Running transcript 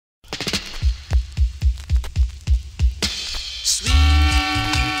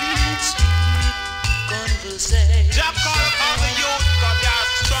will say, Jah call upon the youth, cause they are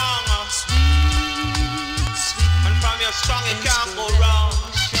strong. sweet, sweet, And from your strong you can't go wrong.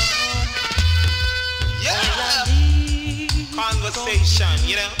 Yeah. Conversation,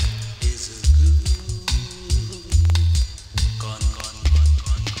 you know. is a good gone.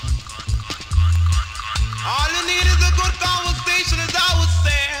 All you need is a good conversation, as I would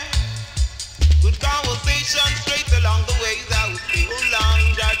say. Good conversation straight along the way, as I would say. Oh long,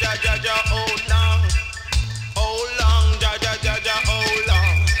 ja ja ja ja, oh long. Oh long, ja ja ja ja, oh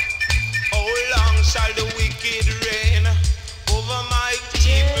long. Oh long shall the wicked reign over my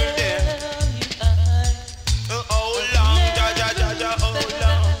people then. Oh long, ja ja ja ja, oh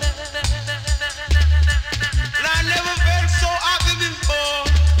long. And I never felt so happy before,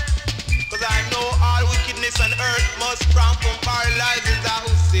 'cause I know all wickedness on earth must come from paralyzes, I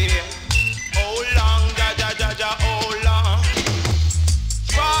would say. Oh long, ja ja ja ja, oh long.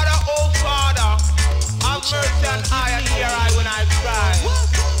 Father, oh Father, have mercy on I and hear I when I cry.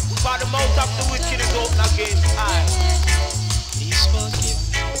 For the mouth of the wicked is open against I. Please forgive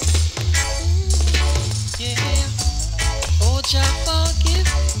me. Yeah. Oh, Jah, forgive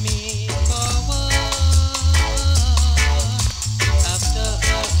me for what I've done.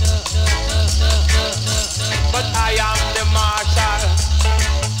 But I am the marshal,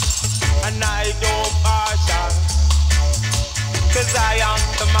 and I don't partial. 'Cause I am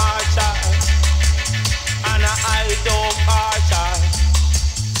the marshal, and I don't partial.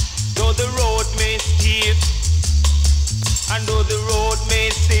 Though the road may steep, and though the road may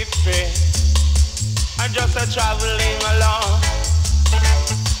slippery, I'm just a traveling along,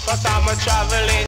 'cause I'm a traveling